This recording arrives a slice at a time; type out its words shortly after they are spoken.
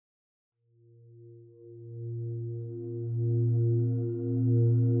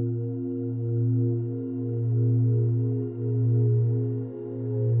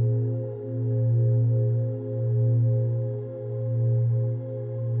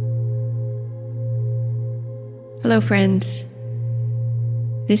Hello, friends.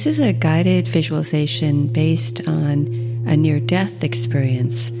 This is a guided visualization based on a near-death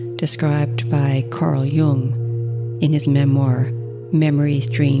experience described by Carl Jung in his memoir, Memories,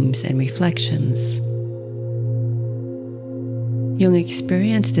 Dreams, and Reflections. Jung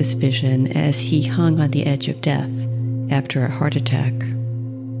experienced this vision as he hung on the edge of death after a heart attack.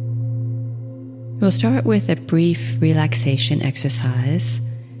 We'll start with a brief relaxation exercise,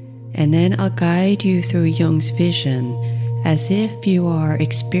 and then I'll guide you through Jung's vision as if you are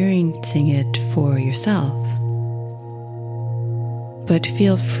experiencing it for yourself. But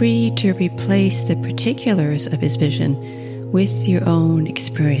feel free to replace the particulars of his vision with your own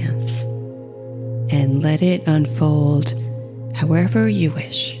experience and let it unfold however you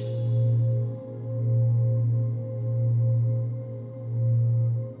wish.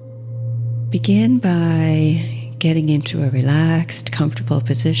 Begin by getting into a relaxed, comfortable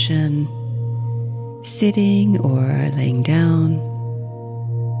position, sitting or laying down,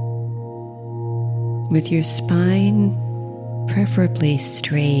 with your spine preferably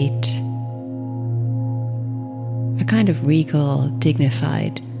straight, a kind of regal,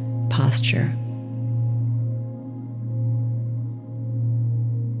 dignified posture,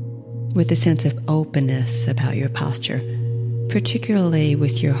 with a sense of openness about your posture, particularly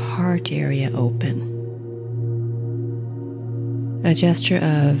with your heart area open. A gesture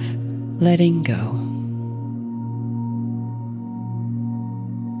of letting go.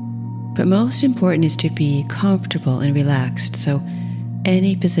 But most important is to be comfortable and relaxed, so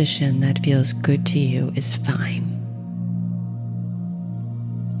any position that feels good to you is fine.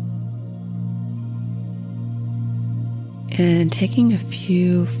 And taking a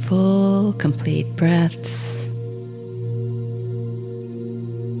few full, complete breaths,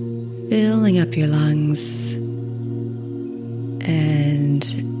 filling up your lungs, and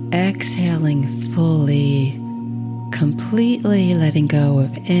exhaling fully, completely letting go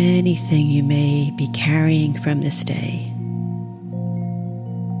of anything you may be carrying from this day.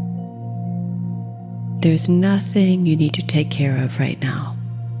 There's nothing you need to take care of right now.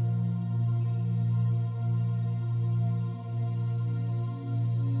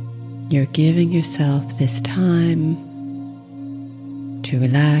 You're giving yourself this time to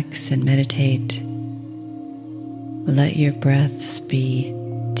relax and meditate. Let your breaths be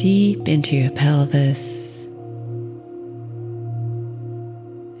deep into your pelvis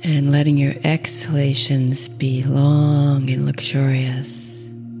and letting your exhalations be long and luxurious,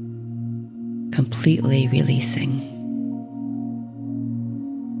 completely releasing.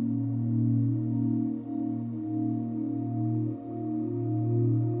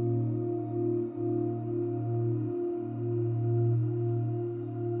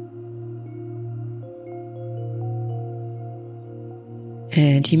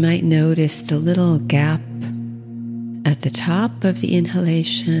 And you might notice the little gap at the top of the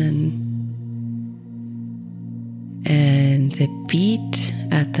inhalation and the beat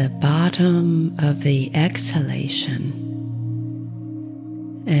at the bottom of the exhalation,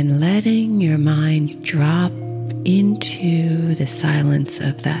 and letting your mind drop into the silence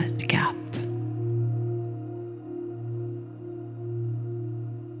of that gap.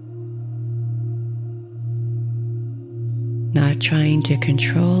 Not trying to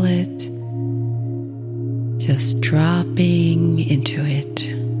control it, just dropping into it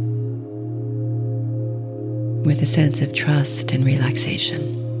with a sense of trust and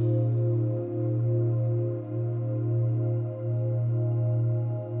relaxation.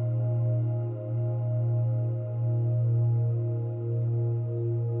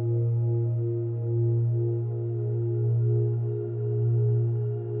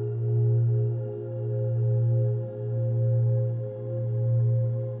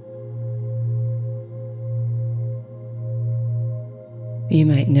 You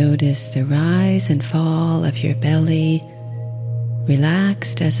might notice the rise and fall of your belly,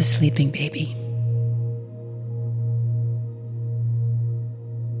 relaxed as a sleeping baby.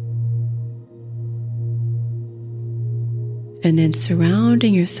 And then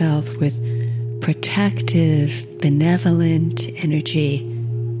surrounding yourself with protective, benevolent energy,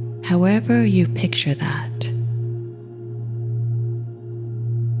 however you picture that.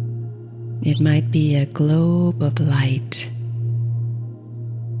 It might be a globe of light,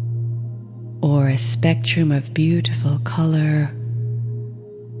 or a spectrum of beautiful color,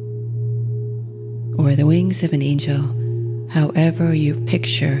 or the wings of an angel, however you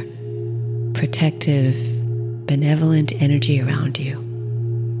picture protective, benevolent energy around you.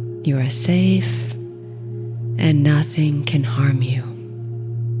 You are safe and nothing can harm you.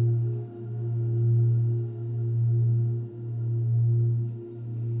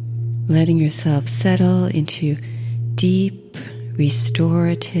 letting yourself settle into deep,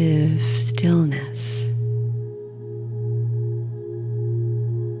 restorative stillness.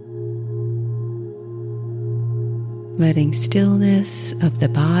 Letting stillness of the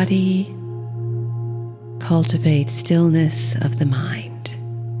body cultivate stillness of the mind.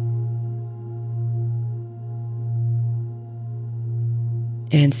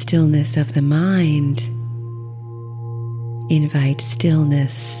 And stillness of the mind invite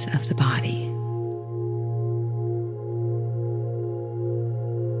stillness of the body.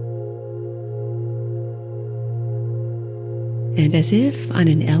 And as if on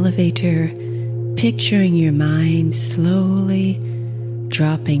an elevator, picturing your mind slowly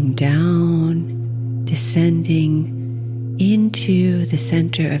dropping down, descending into the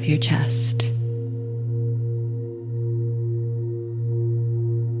center of your chest.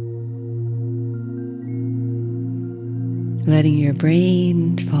 Letting your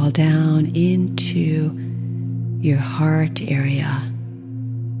brain fall down into your heart area,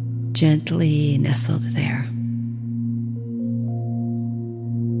 gently nestled there.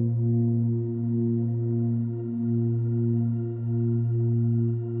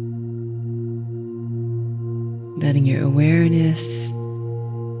 Letting your awareness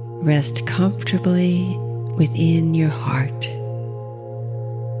rest comfortably within your heart.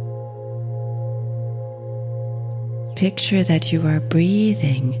 Picture that you are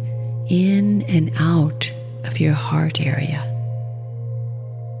breathing in and out of your heart area.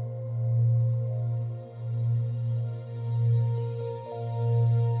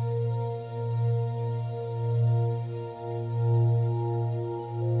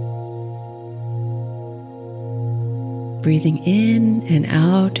 Breathing in and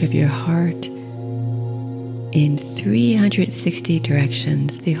out of your heart in 360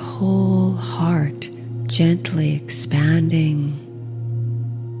 directions, the whole heart gently expanding,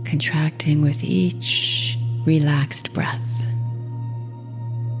 contracting with each relaxed breath.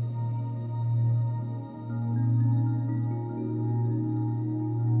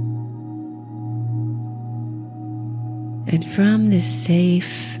 And from this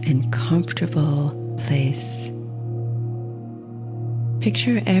safe and comfortable place,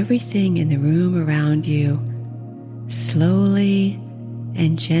 picture everything in the room around you slowly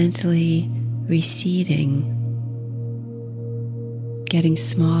and gently receding, getting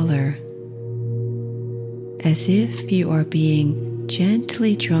smaller, as if you are being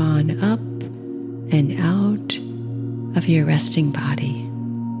gently drawn up and out of your resting body,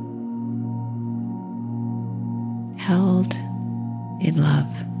 held in love.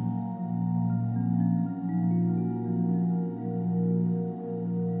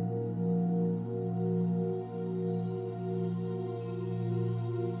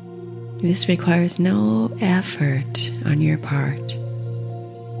 This requires no effort on your part.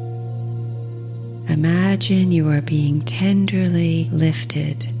 Imagine you are being tenderly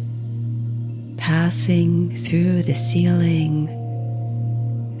lifted, passing through the ceiling,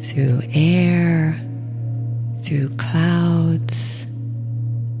 through air, through clouds,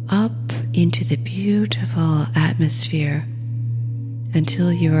 up into the beautiful atmosphere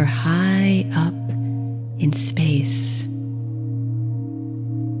until you are high up in space,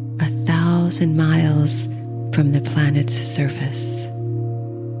 1,000 miles from the planet's surface.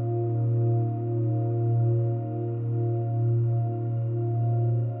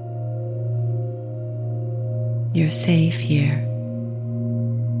 You're safe here.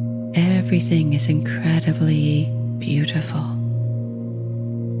 Everything is incredibly beautiful.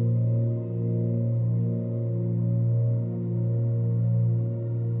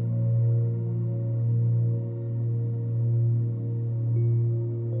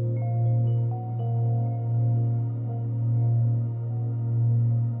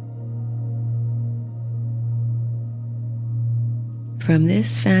 From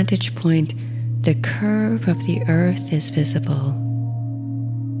this vantage point, the curve of the earth is visible,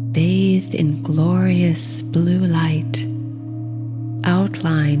 bathed in glorious blue light,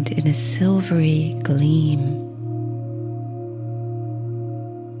 outlined in a silvery gleam.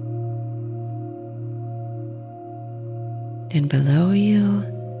 And below you,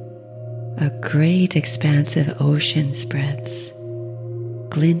 a great expanse of ocean spreads,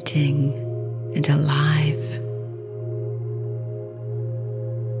 glinting and alive.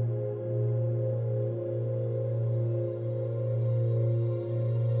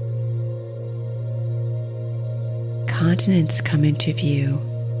 Continents come into view.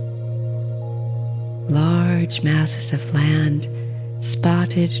 Large masses of land,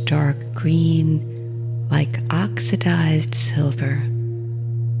 spotted dark green like oxidized silver.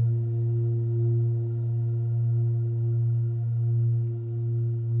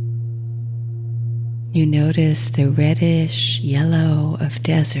 You notice the reddish yellow of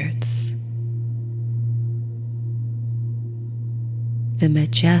deserts, the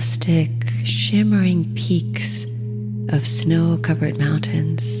majestic shimmering peaks of snow-covered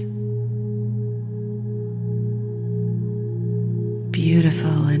mountains,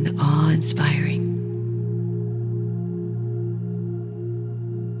 beautiful and awe-inspiring.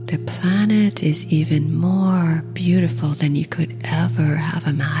 The planet is even more beautiful than you could ever have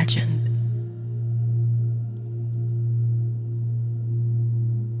imagined.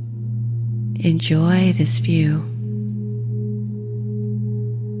 Enjoy this view.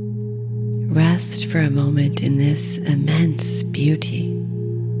 Rest for a moment in this immense beauty.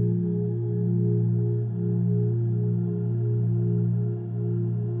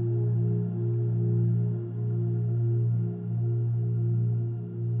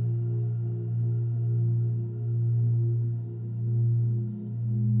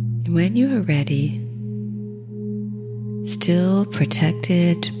 When you are ready, still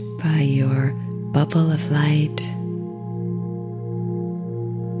protected by your bubble of light,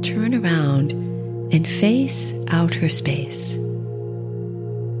 turn around and face outer space.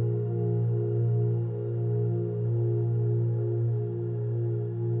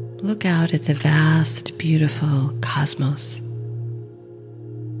 Look out at the vast, beautiful cosmos.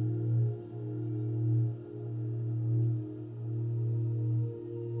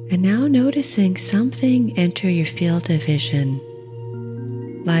 And now noticing something enter your field of vision,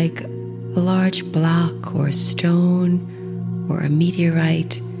 like a large block or stone or a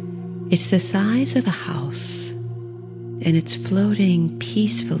meteorite. It's the size of a house, and it's floating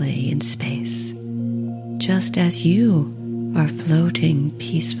peacefully in space, just as you are floating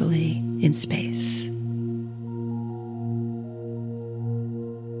peacefully in space.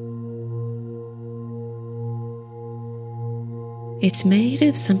 It's made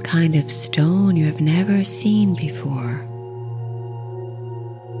of some kind of stone you have never seen before.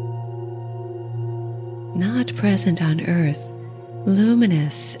 Not present on Earth,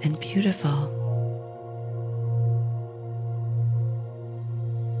 luminous and beautiful.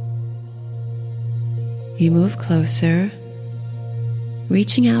 You move closer,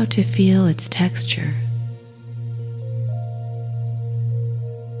 reaching out to feel its texture.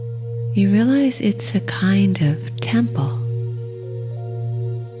 You realize it's a kind of temple.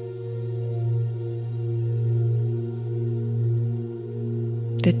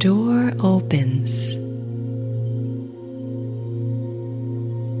 The door opens.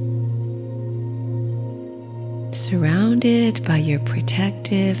 Surrounded by your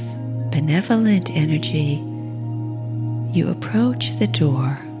protective, benevolent energy, you approach the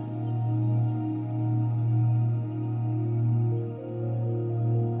door.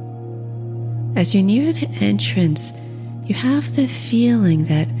 As you near the entrance, you have the feeling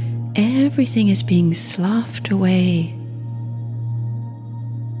that everything is being sloughed away.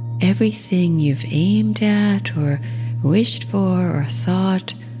 Everything you've aimed at or wished for or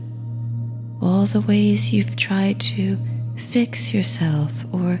thought, all the ways you've tried to fix yourself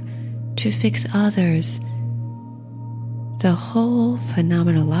or to fix others, the whole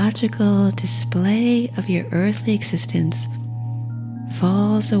phenomenological display of your earthly existence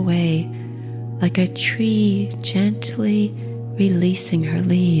falls away like a tree gently releasing her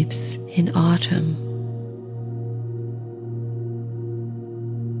leaves in autumn.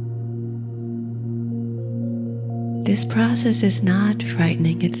 This process is not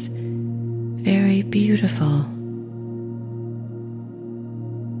frightening, it's very beautiful.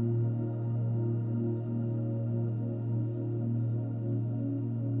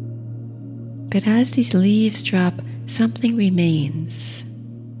 But as these leaves drop, something remains.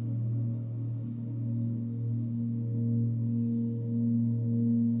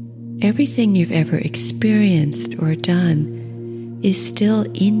 Everything you've ever experienced or done is still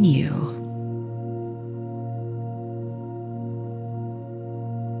in you.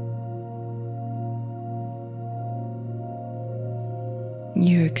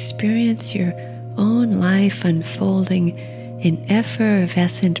 You experience your own life unfolding in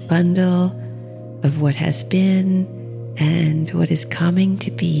effervescent bundle of what has been and what is coming to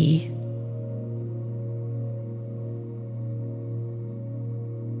be.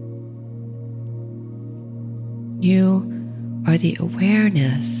 You are the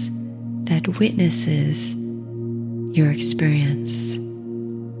awareness that witnesses your experience.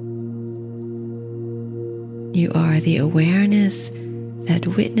 You are the awareness that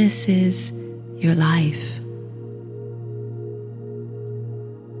witnesses your life.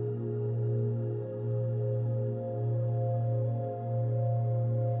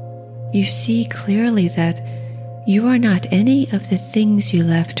 You see clearly that you are not any of the things you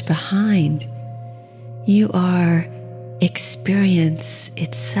left behind. You are experience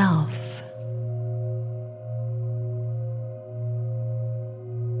itself.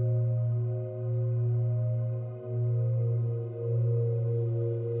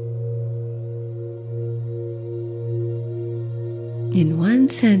 In one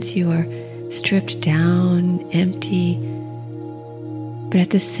sense, you are stripped down, empty, but at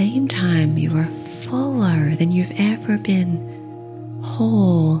the same time, you are fuller than you've ever been,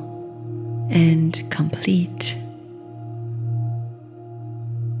 whole and complete.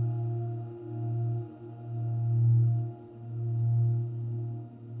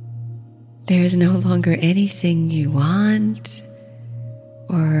 There is no longer anything you want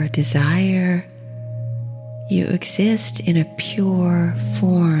or desire. You exist in a pure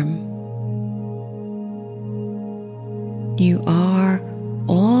form. You are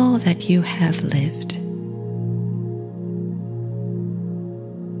all that you have lived.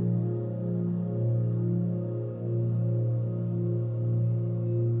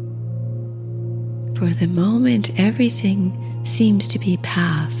 For the moment, everything seems to be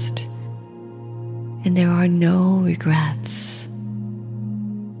past, and there are no regrets.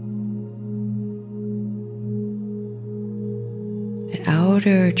 The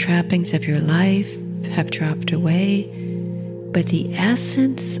outer trappings of your life have dropped away, but the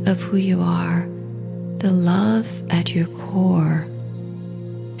essence of who you are, the love at your core,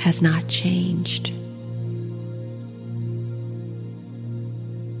 has not changed.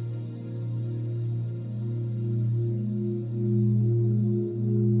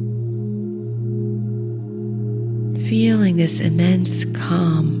 Feeling this immense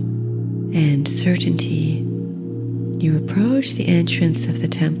calm and certainty, you approach the entrance of the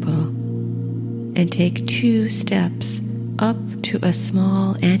temple and take 2 steps up to a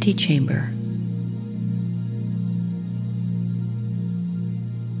small antechamber.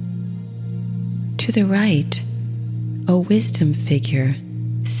 To the right, a wisdom figure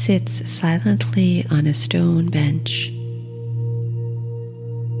sits silently on a stone bench.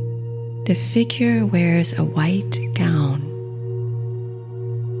 The figure wears a white gown.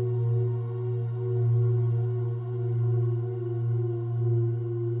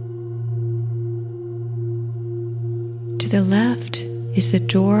 To the left is the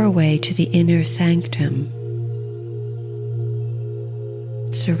doorway to the inner sanctum,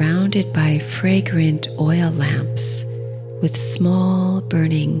 surrounded by fragrant oil lamps with small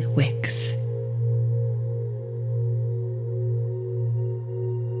burning wicks.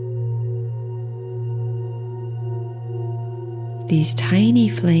 These tiny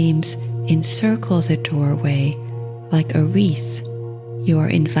flames encircle the doorway like a wreath you are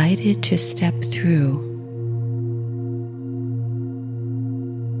invited to step through.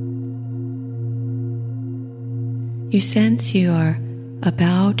 You sense you are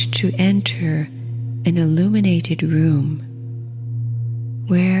about to enter an illuminated room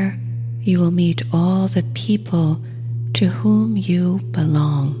where you will meet all the people to whom you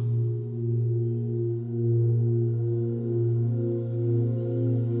belong.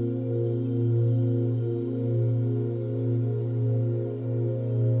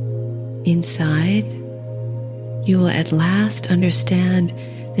 Inside, you will at last understand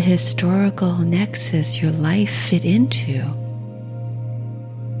the historical nexus your life fit into.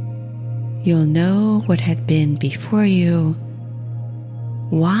 You'll know what had been before you,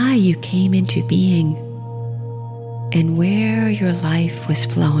 why you came into being, and where your life was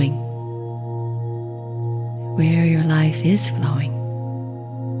flowing, where your life is flowing.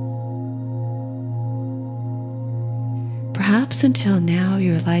 Perhaps until now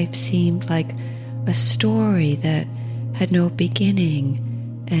your life seemed like a story that had no beginning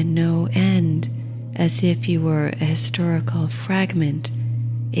and no end, as if you were a historical fragment,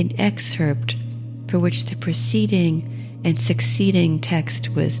 an excerpt for which the preceding and succeeding text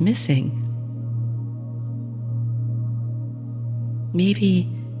was missing. Maybe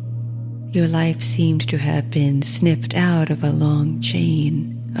your life seemed to have been snipped out of a long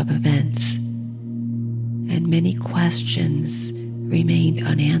chain of events, and many questions remained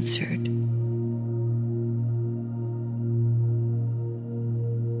unanswered.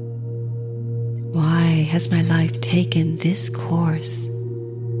 Why has my life taken this course?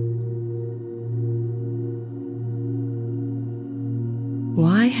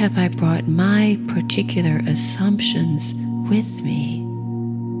 Why have I brought my particular assumptions with me?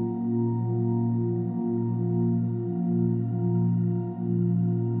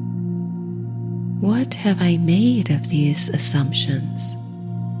 What have I made of these assumptions?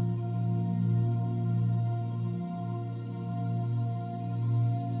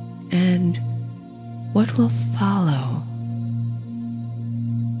 And what will follow?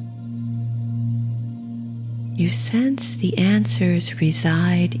 you sense the answers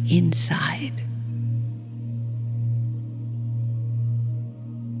reside inside.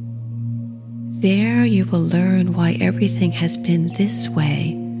 There you will learn why everything has been this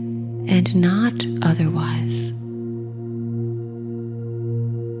way and not otherwise.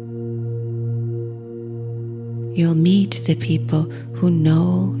 You'll meet the people who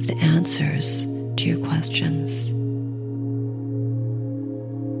know the answers to your questions.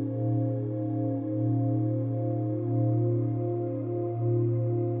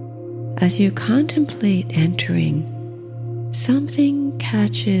 As you contemplate entering, something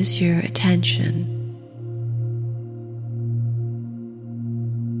catches your attention.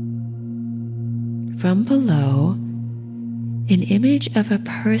 From below, an image of a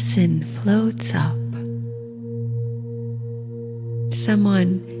person floats up.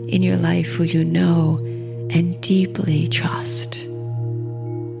 Someone in your life who you know and deeply trust.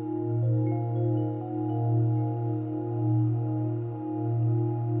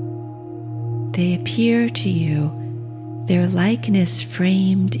 They appear to you, their likeness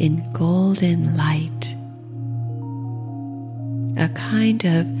framed in golden light, a kind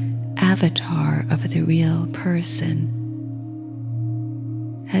of avatar of the real person,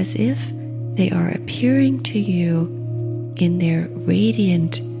 as if they are appearing to you in their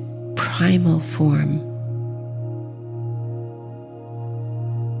radiant primal form.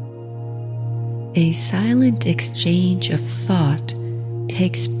 A silent exchange of thought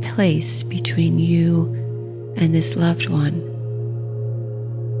takes place between you and this loved one.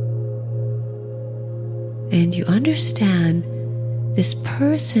 And you understand this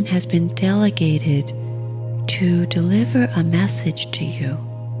person has been delegated to deliver a message to you,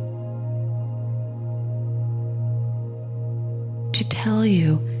 to tell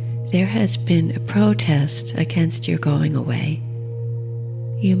you there has been a protest against your going away.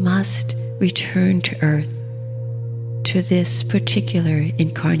 You must return to earth, to this particular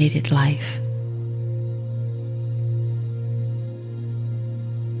incarnated life.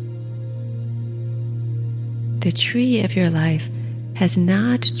 The tree of your life has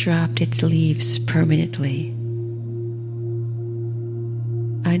not dropped its leaves permanently.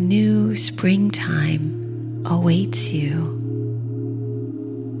 A new springtime awaits you.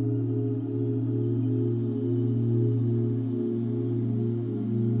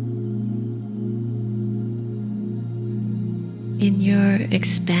 In your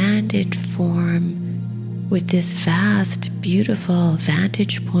expanded form, with this vast, beautiful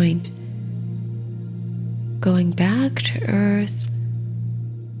vantage point, going back to earth,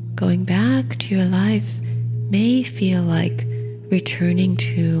 going back to your life may feel like returning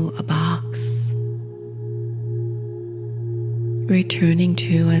to a box, returning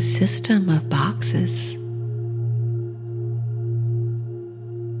to a system of boxes.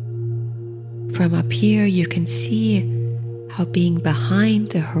 From up here, you can see how being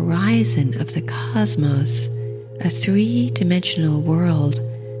behind the horizon of the cosmos, a three-dimensional world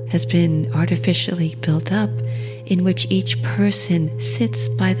has been artificially built up in which each person sits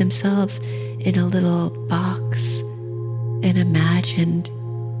by themselves in a little box, an imagined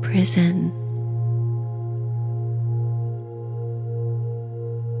prison.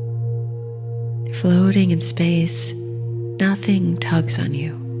 Floating in space, nothing tugs on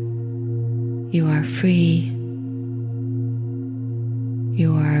you. You are free.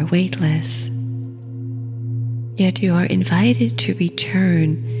 You are weightless, yet you are invited to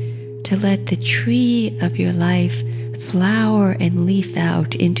return to let the tree of your life flower and leaf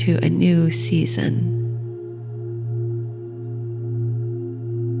out into a new season.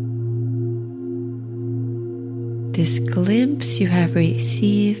 This glimpse you have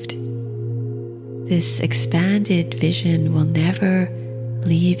received, this expanded vision will never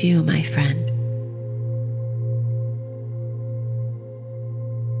leave you, my friend.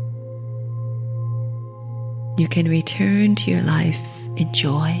 You can return to your life in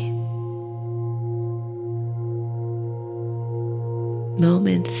joy.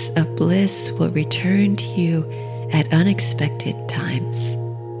 Moments of bliss will return to you at unexpected times,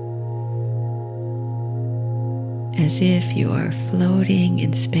 as if you are floating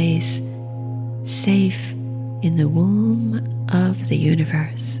in space, safe in the womb of the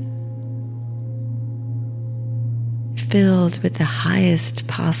universe, filled with the highest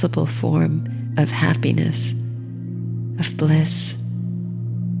possible form of happiness, of bliss,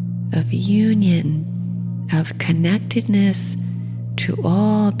 of union, of connectedness to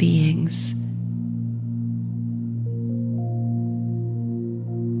all beings.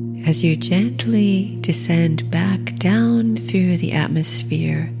 As you gently descend back down through the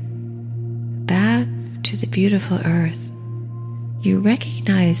atmosphere, back to the beautiful earth, you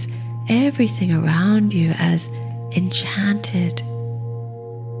recognize everything around you as enchanted,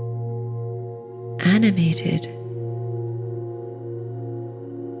 animated,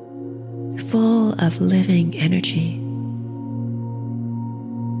 full of living energy.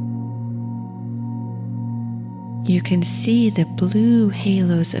 You can see the blue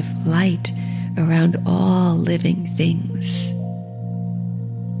halos of light around all living things.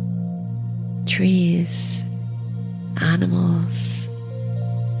 Trees, animals,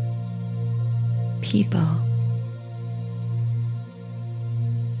 people.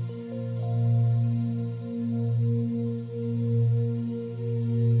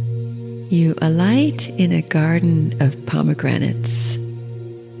 You alight in a garden of pomegranates,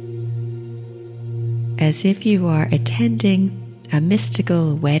 as if you are attending a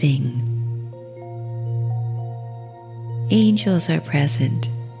mystical wedding. Angels are present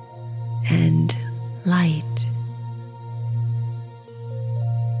and light.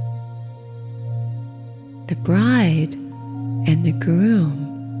 The bride and the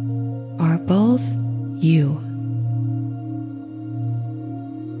groom are both you.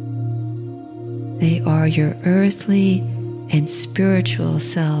 They are your earthly and spiritual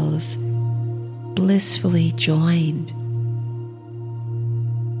selves blissfully joined.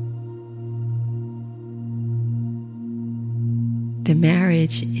 The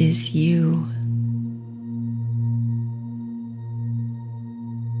marriage is you.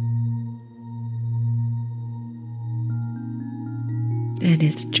 And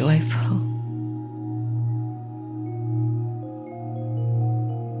it's joyful.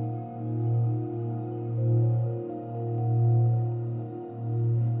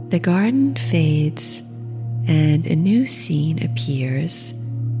 The garden fades and a new scene appears,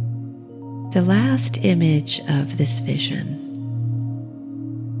 the last image of this vision.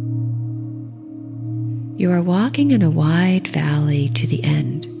 You are walking in a wide valley to the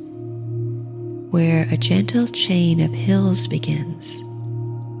end, where a gentle chain of hills begins.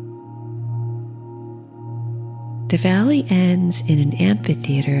 The valley ends in an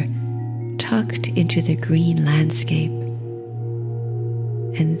amphitheater tucked into the green landscape.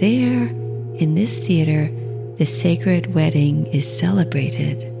 And there, in this theater, the sacred wedding is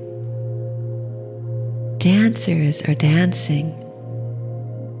celebrated. Dancers are dancing.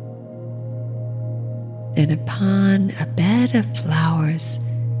 And upon a bed of flowers,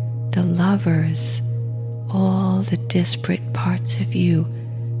 the lovers, all the disparate parts of you,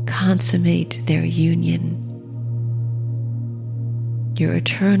 consummate their union. Your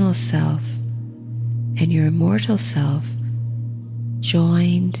eternal self and your immortal self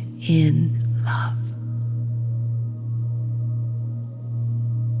joined in love.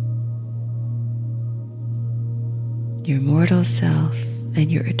 Your mortal self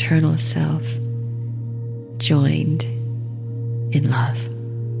and your eternal self joined in love.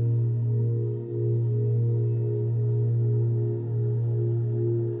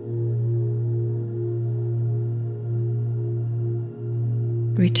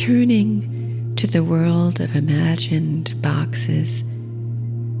 Returning to the world of imagined boxes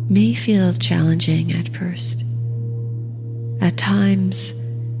may feel challenging at first. At times,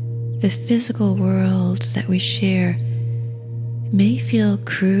 the physical world that we share may feel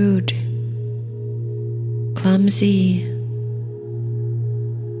crude, clumsy,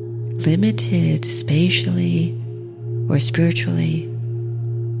 limited spatially or spiritually.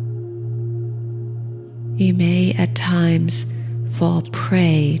 You may at times fall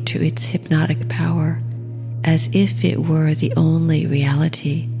prey to its hypnotic power as if it were the only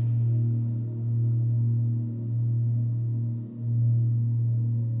reality.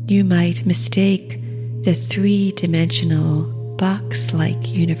 You might mistake the three-dimensional box-like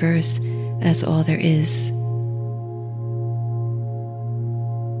universe as all there is.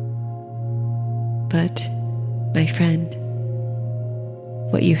 But, my friend,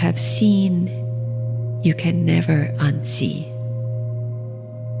 what you have seen, you can never unsee.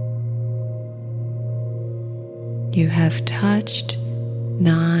 You have touched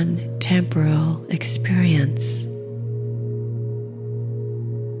non-temporal experience.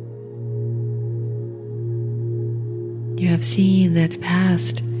 You have seen that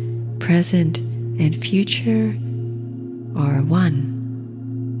past, present, and future are one.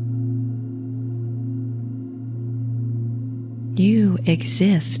 You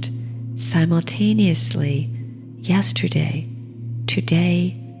exist simultaneously yesterday,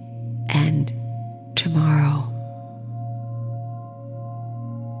 today, and tomorrow.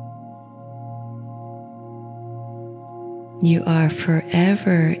 You are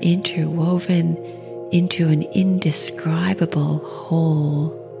forever interwoven into an indescribable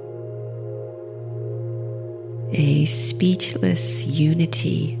whole, a speechless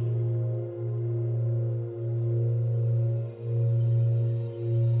unity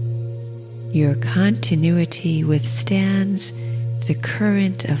Your continuity withstands the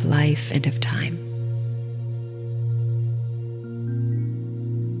current of life and of time.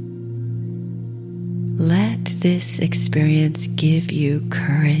 Let this experience give you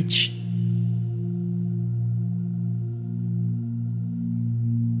courage.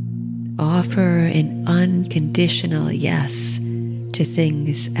 Offer an unconditional yes to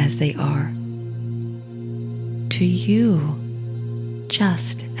things as they are, to you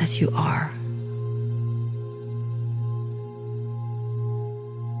just as you are.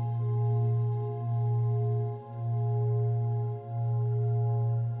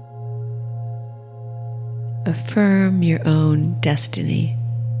 Affirm your own destiny.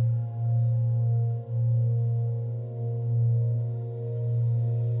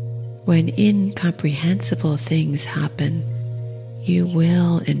 When incomprehensible things happen, you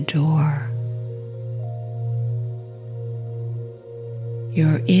will endure.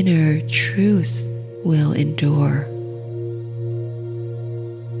 Your inner truth will endure.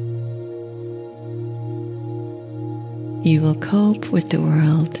 You will cope with the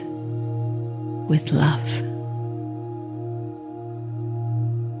world with love.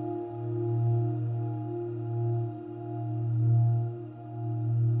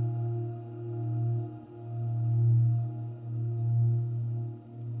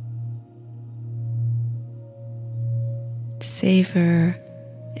 Savor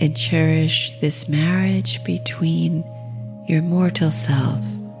and cherish this marriage between your mortal self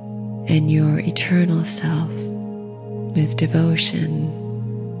and your eternal self with devotion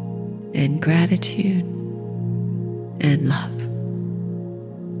and gratitude and love.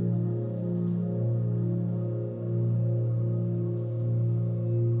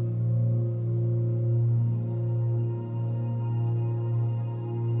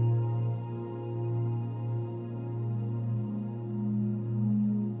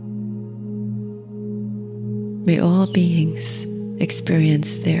 May all beings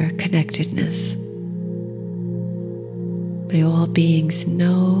experience their connectedness. May all beings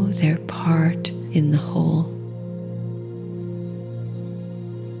know their part in the whole.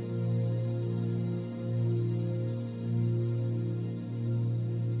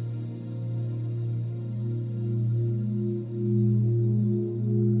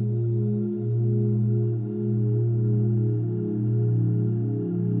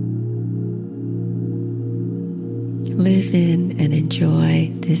 Live in and enjoy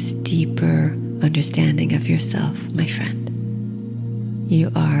this deeper understanding of yourself, my friend.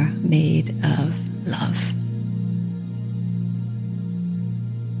 You are made of love.